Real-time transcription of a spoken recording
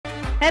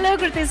Hello,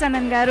 Kriti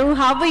Sanon garu.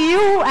 How are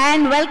you?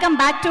 And welcome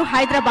back to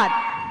Hyderabad.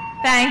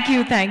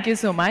 Thank you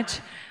so much.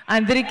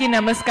 Andariki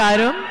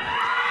namaskaram.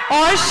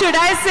 Or should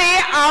I say,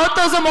 aao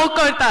to zamo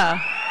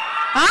karta?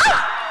 Huh?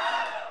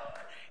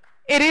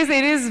 It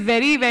is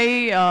very,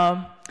 very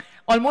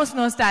almost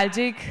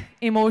nostalgic,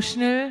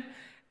 emotional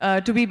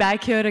to be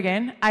back here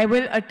again. I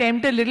will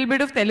attempt a little bit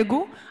of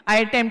Telugu. I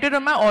attempted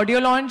on my audio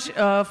launch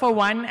for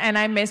one and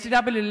I messed it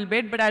up a little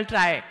bit, but I'll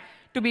try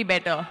to be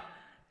better.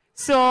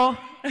 So,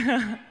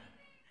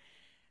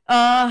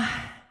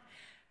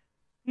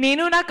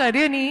 నేను నా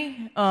కెరియర్ని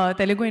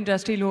తెలుగు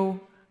ఇండస్ట్రీలో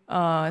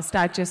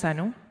start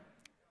చేశాను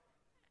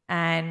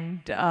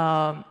and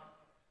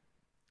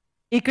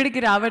ఇక్కడికి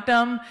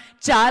రావటం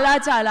చాలా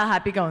చాలా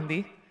హ్యాపీగా ఉంది.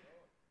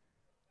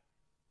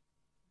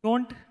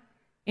 Don't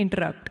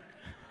interrupt.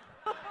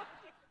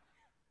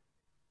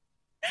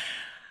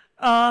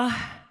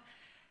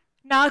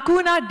 నాకు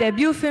నా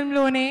డెబ్యూ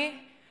ఫిల్మ్లోనే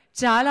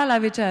చాలా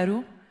లవ్ ఇచ్చారు.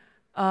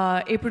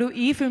 ఇప్పుడు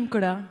ఈ ఫిల్మ్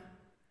కూడా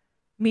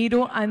మీరు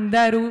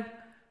అందరూ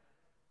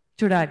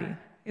చూడాలి.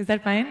 Is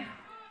that fine?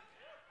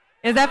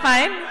 Is that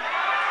fine?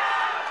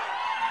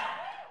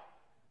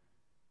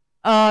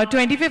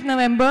 25th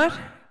November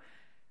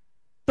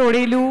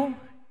Thodelu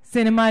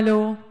సినిమాలో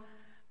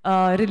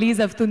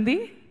రిలీజ్ అవుతుంది.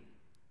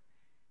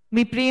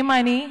 మీ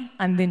ప్రేమని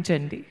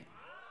అందించండి.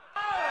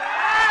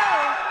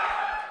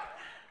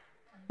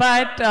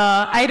 But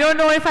I don't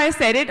know if I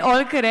said it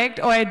all correct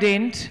or I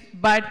didn't,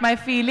 but my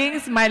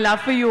feelings, my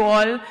love for you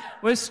all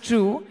was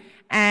true.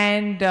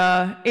 And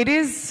it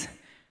is,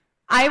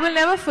 I will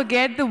never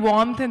forget the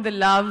warmth and the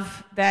love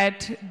that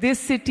this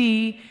city,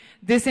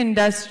 this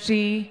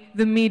industry,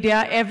 the media,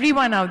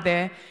 everyone out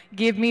there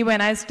gave me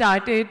when I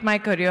started my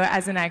career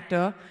as an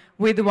actor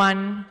with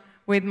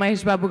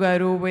Mahesh Babu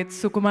Garu, with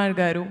Sukumar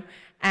Garu.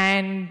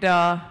 And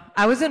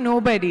I was a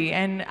nobody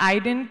and I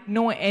didn't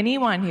know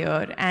anyone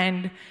here.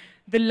 And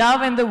the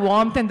love and the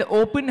warmth and the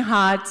open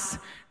hearts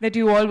that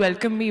you all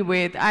welcome me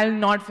with, I'll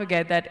not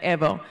forget that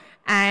ever.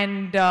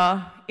 And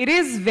it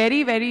is very,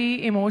 very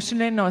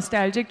emotional and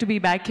nostalgic to be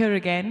back here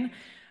again.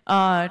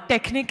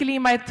 Technically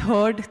my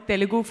third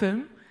Telugu film,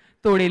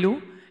 Thodelu.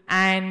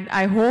 And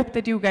I hope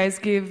that you guys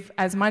give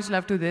as much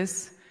love to this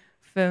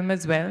film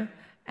as well.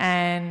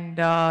 And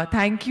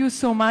thank you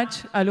so much,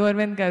 Allu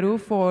Arvind Garu,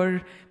 for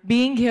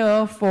being here,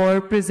 for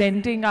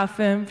presenting our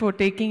film, for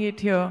taking it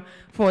here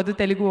for the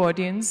Telugu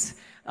audience.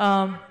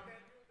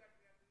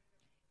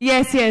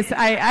 Yes,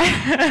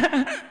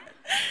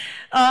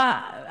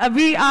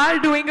 we are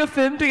doing a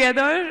film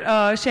together,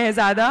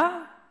 Shehzada,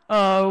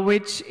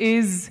 which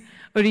is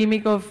a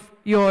remake of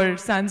your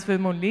son's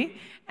film only.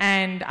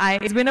 And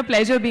it's been a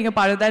pleasure being a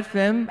part of that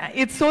film.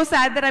 It's so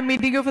sad that I'm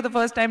meeting you for the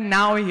first time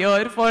now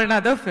here for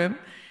another film.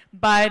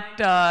 But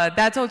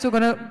that's also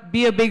going to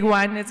be a big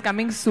one. It's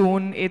coming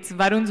soon. It's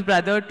Varun's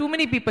brother. Too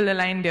many people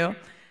aligned here.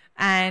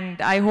 And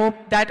I hope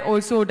that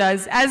also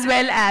does as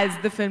well as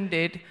the film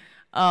did.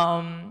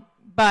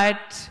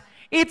 But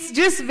it's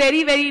just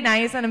very, very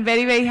nice and I'm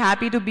very, very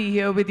happy to be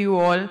here with you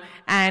all.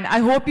 And I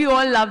hope you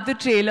all love the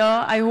trailer.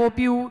 I hope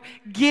you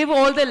give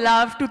all the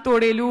love to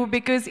Thodelu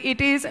because it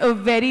is a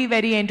very,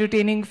 very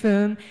entertaining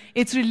film.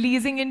 It's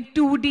releasing in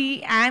 2D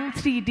and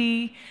 3D,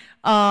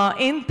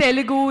 in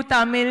Telugu,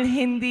 Tamil,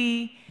 Hindi.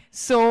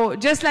 So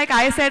just like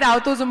I said,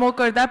 Auto Zamo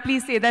Karda,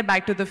 please say that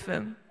back to the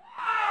film.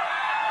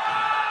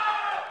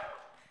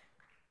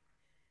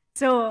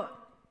 So,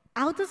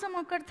 Auto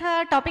Zamo Karda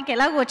topic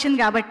elago vachindi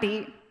kabatti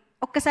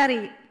ఒక్కసారి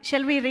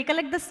shall we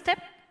recollect the step?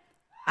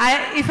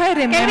 If I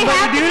remember,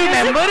 do you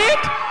remember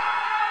it?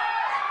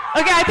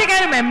 Okay, I think I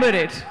remember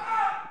it.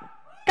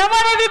 Come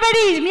on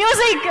everybody,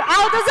 music,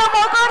 Auto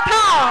Zamo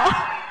Karda.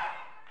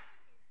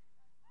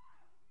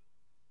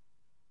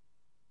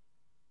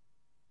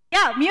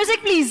 Yeah,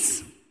 music please.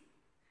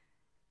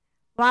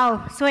 Wow,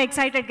 so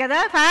excited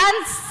kada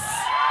fans.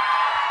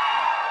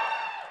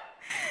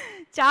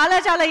 చాలా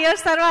చాలా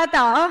years తర్వాత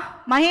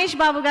మహేష్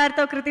బాబు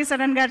గారితో కృతి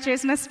సనన్ గారు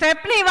చేసిన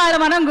step ని ఇవాళ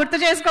మనం గుర్తు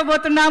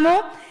చేసుకోబోతున్నాము.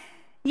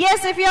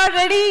 Yes, if you are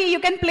ready you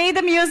can play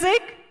the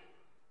music.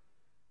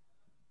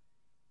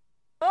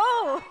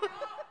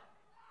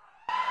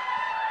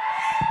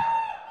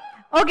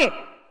 Okay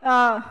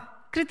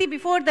Kriti,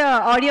 before the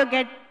audio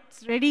gets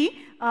ready,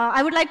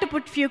 I would like to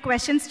put few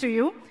questions to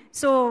you.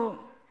 So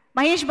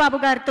Mahesh Babu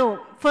garto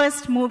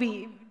first movie,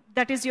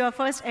 that is your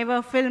first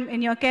ever film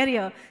in your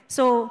career.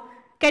 So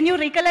can you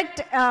recollect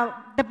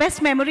the best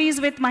memories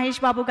with Mahesh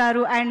Babu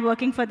Garu and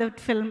working for the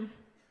film?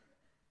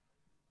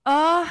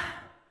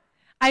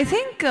 I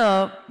think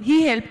he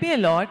helped me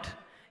a lot,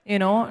 you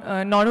know,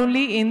 not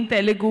only in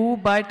Telugu,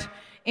 but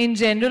in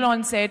general on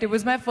set. It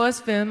was my first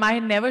film. I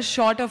had never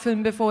shot a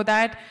film before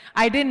that.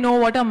 I didn't know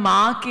what a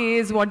mark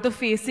is, what the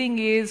facing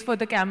is for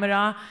the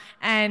camera.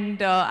 And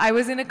I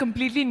was in a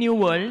completely new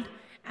world.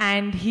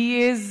 And he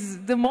is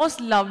the most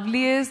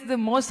loveliest, the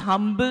most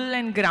humble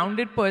and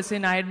grounded person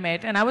I had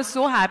met. And I was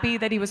so happy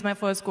that he was my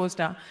first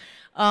co-star.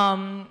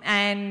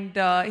 And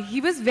he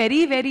was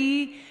very, very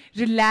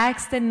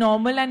relaxed and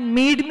normal and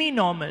made me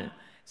normal.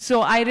 So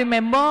I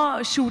remember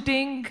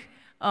shooting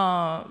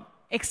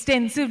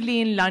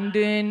extensively in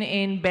London,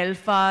 in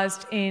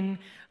Belfast, in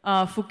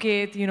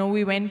Phuket. You know,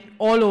 we went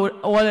all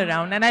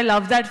around. And I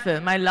love that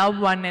film. I love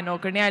One and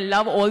Okane. I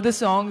love all the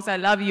songs. I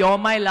love You're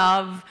My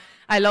Love.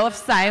 I love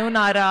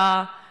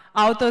Sayonara,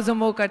 Aata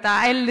Zumo Karta.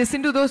 I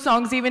listen to those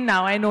songs even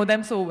now. I know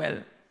them so well.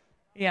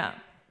 Yeah.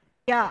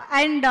 Yeah,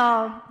 and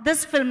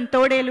this film,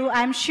 Thodelu,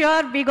 I'm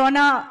sure we're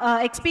gonna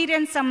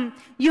experience some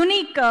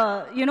unique,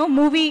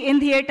 movie in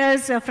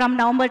theaters from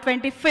November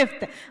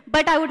 25th.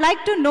 But I would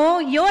like to know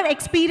your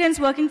experience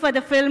working for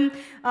the film,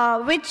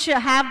 which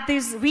have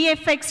these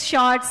VFX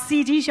shots,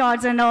 CG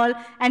shots and all,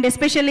 and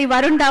especially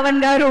Varun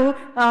Dhawan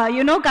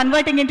garu,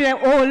 converting into a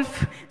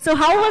wolf. So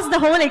how was the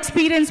whole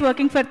experience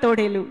working for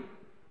Thodelu?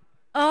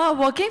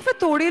 Working for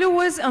Thodelu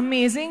was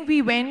amazing.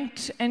 We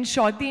went and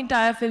shot the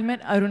entire film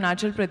at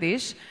Arunachal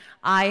Pradesh.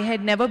 I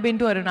had never been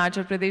to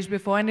Arunachal Pradesh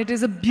before, and it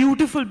is a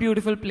beautiful,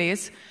 beautiful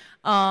place.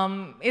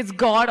 It's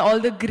got all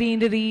the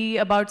greenery.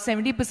 About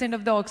 70%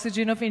 of the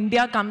oxygen of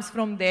India comes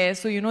from there.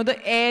 So, the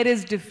air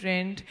is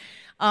different.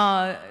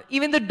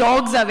 Even the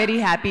dogs are very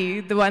happy.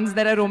 The ones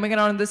that are roaming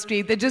around the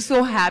street, they're just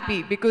so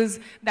happy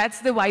because that's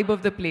the vibe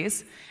of the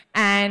place.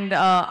 And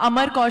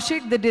Amar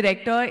Kaushik, the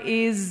director,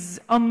 is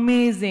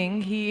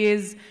amazing. He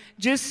is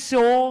just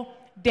so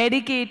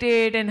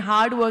dedicated and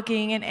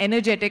hardworking and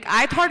energetic.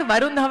 I thought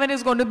Varun Dhawan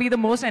is going to be the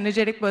most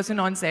energetic person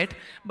on set,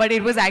 but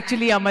it was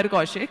actually Amar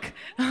Kaushik.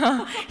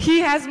 He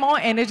has more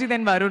energy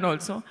than Varun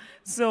also.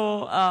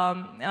 So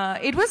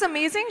it was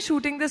amazing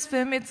shooting this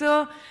film. It's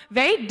a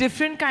very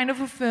different kind of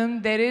a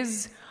film. There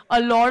is a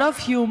lot of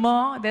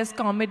humor. There's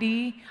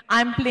comedy.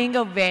 I'm playing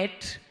a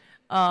vet,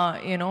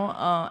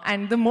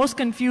 and the most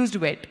confused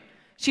vet.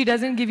 She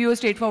doesn't give you a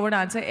straightforward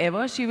answer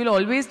ever. She will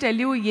always tell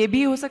you, ye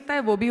bhi ho sakta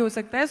hai, wo bhi ho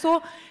sakta hai.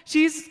 So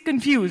she's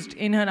confused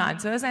in her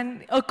answers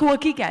and a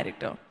quirky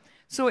character.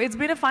 So it's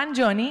been a fun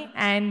journey,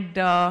 and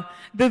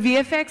the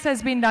VFX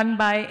has been done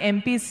by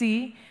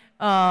MPC,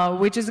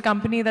 which is a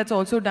company that's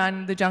also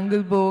done The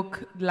Jungle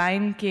Book,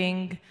 Lion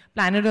King,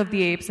 Planet of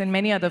the Apes, and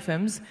many other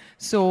films.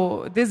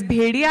 So this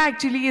Bhediya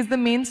actually is the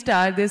main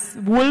star. This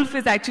wolf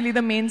is actually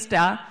the main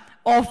star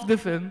of the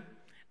film.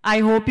 I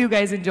hope you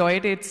guys enjoy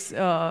it. It's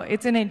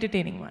an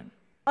entertaining one.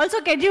 Also,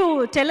 can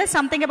you tell us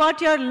something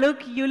about your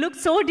look? You look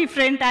so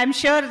different. I'm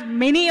sure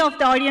many of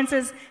the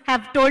audiences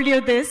have told you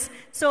this.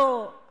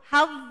 So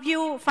how have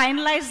you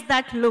finalized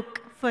that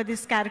look for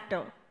this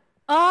character?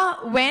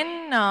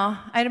 When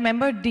I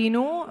remember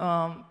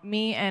Dino,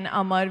 me and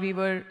Amar, we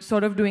were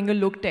sort of doing a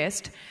look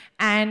test.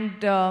 And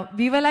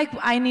we were like,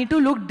 I need to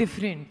look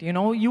different,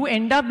 You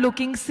end up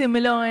looking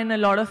similar in a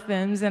lot of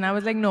films. And I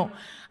was like, no,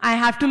 I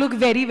have to look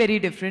very, very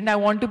different. I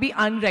want to be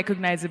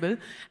unrecognizable.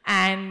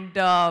 And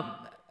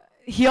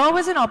here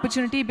was an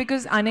opportunity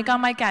because Anika,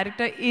 my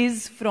character,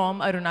 is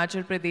from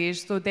Arunachal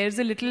Pradesh. So there's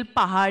a little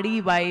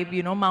pahadi vibe,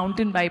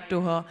 mountain vibe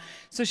to her.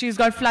 So she's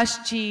got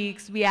flushed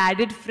cheeks. We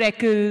added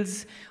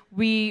freckles.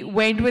 We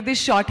went with this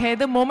short hair.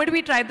 The moment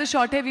we tried the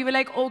short hair, we were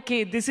like,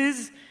 okay, this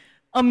is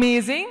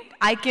amazing.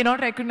 I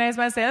cannot recognize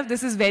myself.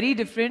 This is very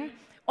different.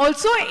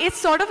 Also, it's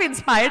sort of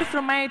inspired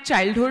from my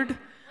childhood.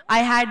 I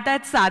had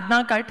that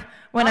sadhana cut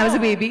when I was a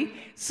baby.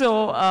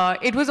 So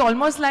it was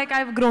almost like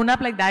I've grown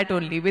up like that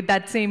only, with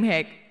that same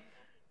hair.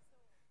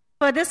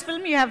 For this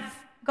film, you have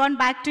gone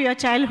back to your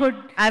childhood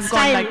I've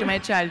style. gone back to my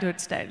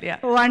childhood style, yeah.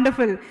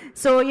 Wonderful.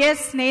 So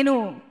yes,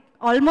 Nenu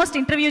almost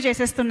interview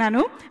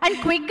చేసేస్తున్నాను. And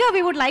quickly,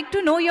 we would like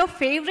to know your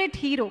favorite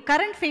hero,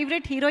 current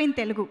favorite hero in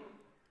Telugu.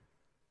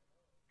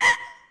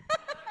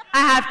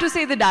 I have to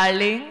say the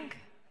darling,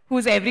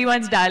 who's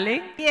everyone's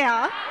darling.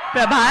 Yeah.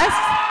 Prabhas.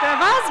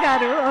 Prabhas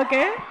garu,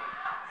 okay.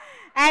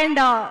 And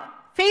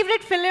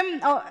favorite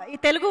film,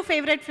 Telugu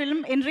favorite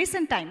film in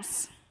recent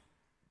times?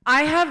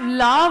 I have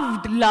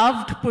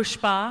loved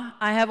Pushpa.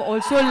 I have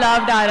also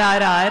loved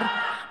RRR.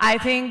 I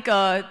think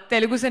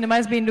Telugu cinema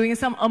has been doing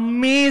some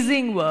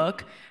amazing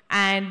work,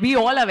 and we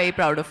all are very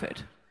proud of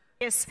it.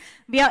 Yes,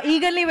 we are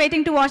eagerly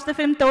waiting to watch the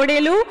film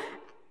Thodelu.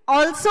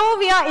 Also,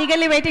 we are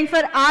eagerly waiting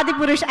for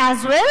Adipurush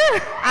as well.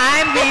 I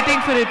am waiting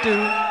for it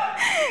too.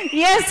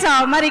 Yes,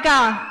 Marika.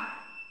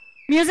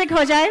 Music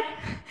ho jaye?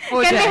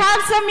 Can we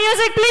have some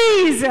music,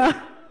 please?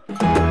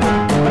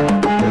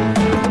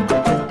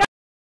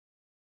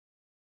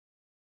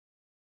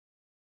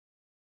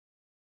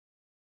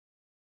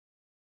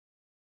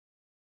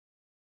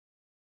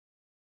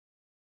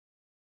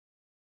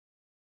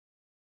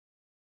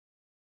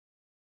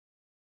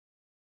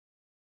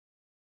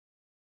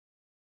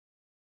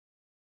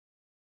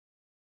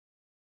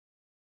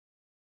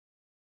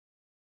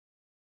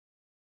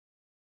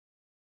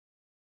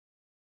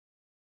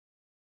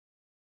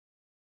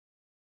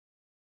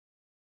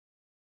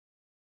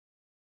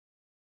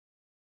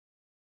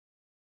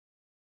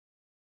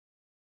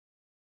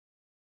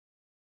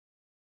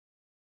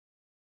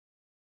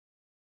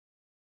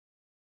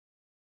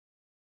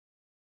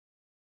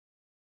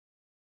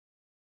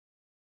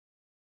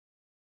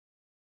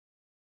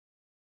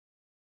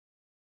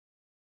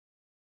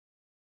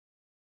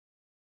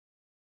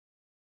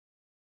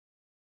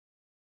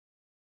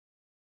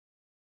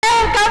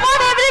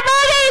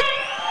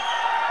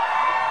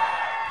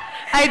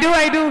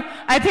 I do.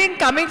 I think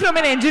coming from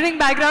an engineering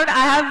background, I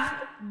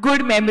have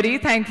good memory,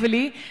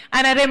 thankfully.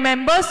 And I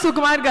remember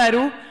Sukumar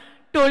Garu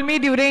told me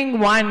during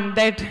one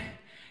that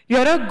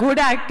you're a good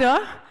actor,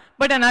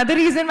 but another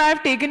reason why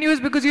I've taken you is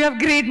because you have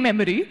great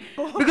memory.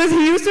 Because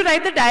he used to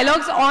write the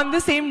dialogues on the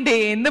same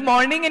day in the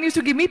morning and used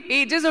to give me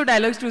pages of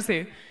dialogues to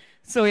say.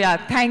 So yeah,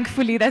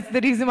 thankfully, that's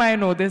the reason why I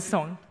know this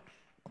song.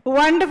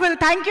 Wonderful.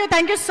 Thank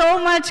you so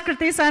much,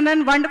 Kriti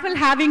Sanon. Wonderful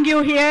having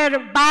you here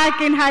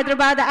back in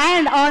Hyderabad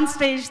and on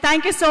stage.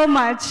 Thank you so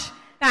much.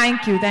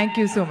 Thank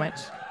you so much.